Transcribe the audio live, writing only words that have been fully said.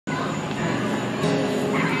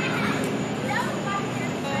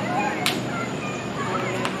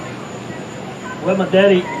Well, my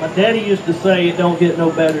daddy used to say it don't get no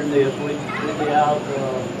better than this. We'd be out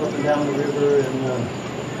up and down the river, and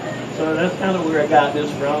so that's kind of where I got this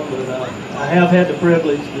from. But I have had the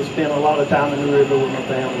privilege to spend a lot of time in the river with my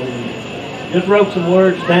family. And just wrote some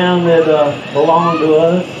words down that belong to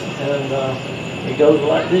us, and it goes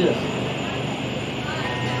like this.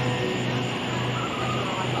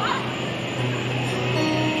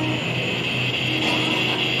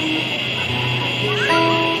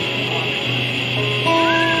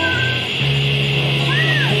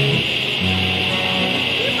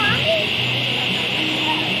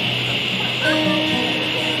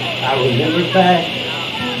 I remember back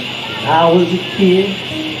when I was a kid,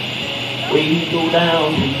 we'd go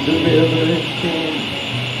down to the river and spend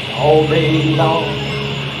all day long,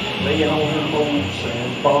 laying on them old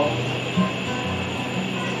sandbars,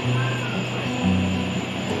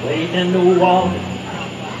 laying in the water,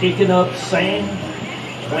 kicking up sand,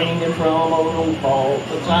 swinging from an old fall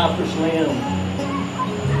to Cypress Limb.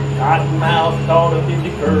 Cottonmouth caught up in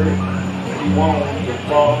the current, he wanted to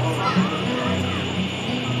fall.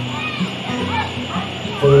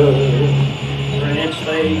 Footprints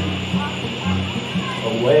fade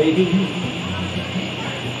away,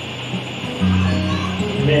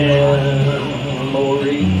 memories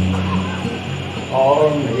are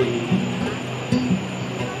made.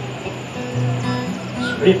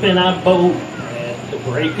 Stripping our boat at the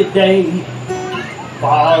break of day,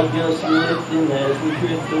 fog just lifting as we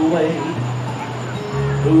drift away.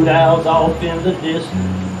 Hoot owls off in the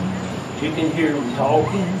distance, you can hear them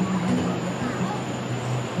talking.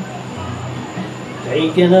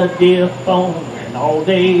 Taking a dip on an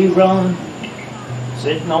all-day run,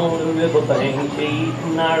 sitting on the riverbank,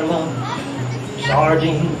 eating our lunch,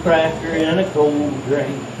 sardine cracker and a cold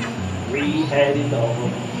drink. We had it all.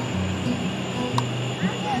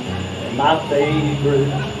 And my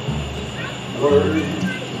favorite words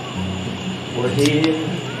were his.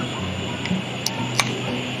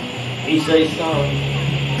 He say, son,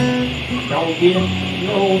 don't get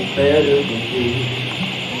no better than this.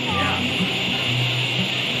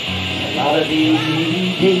 La da dee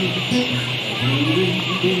dee,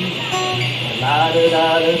 la da da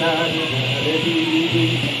da da da dee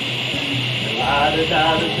dee, la da da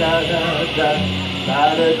da da da da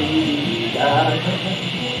da dee da.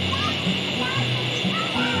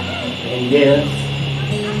 And yes,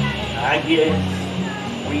 I guess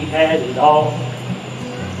we had it all.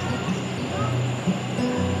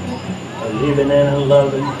 A living and a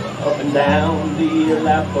loving up and down the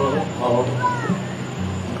Alapaha.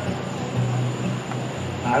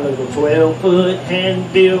 Our little 12-foot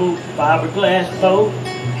hand-built fiberglass boat.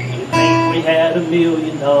 You think we had $1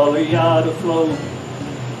 million yacht afloat,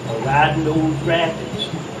 or riding those rapids,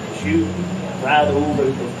 shooting right over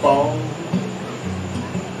the fall.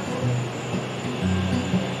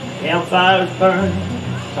 Campfires burning,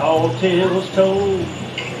 tall tales told.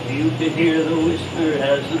 You could hear the whisper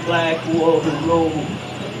as the black water rolled.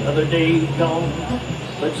 Another day gone,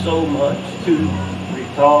 but so much to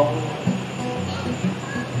recall.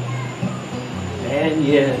 And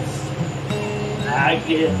yes, I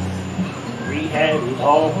guess we had it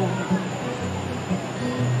all.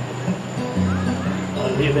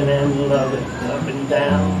 Living and loving up and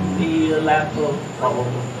down the Alapaha.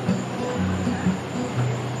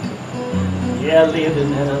 Yeah,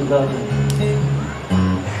 living and loving.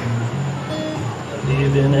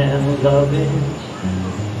 Living and loving.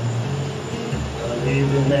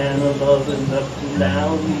 Living and loving up and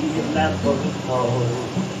down the Alapaha.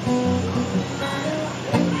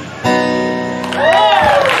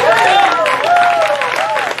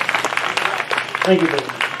 Thank you, baby.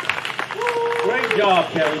 Great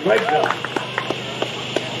job, Kelly. Great job.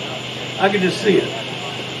 I can just see it.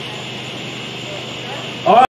 All right.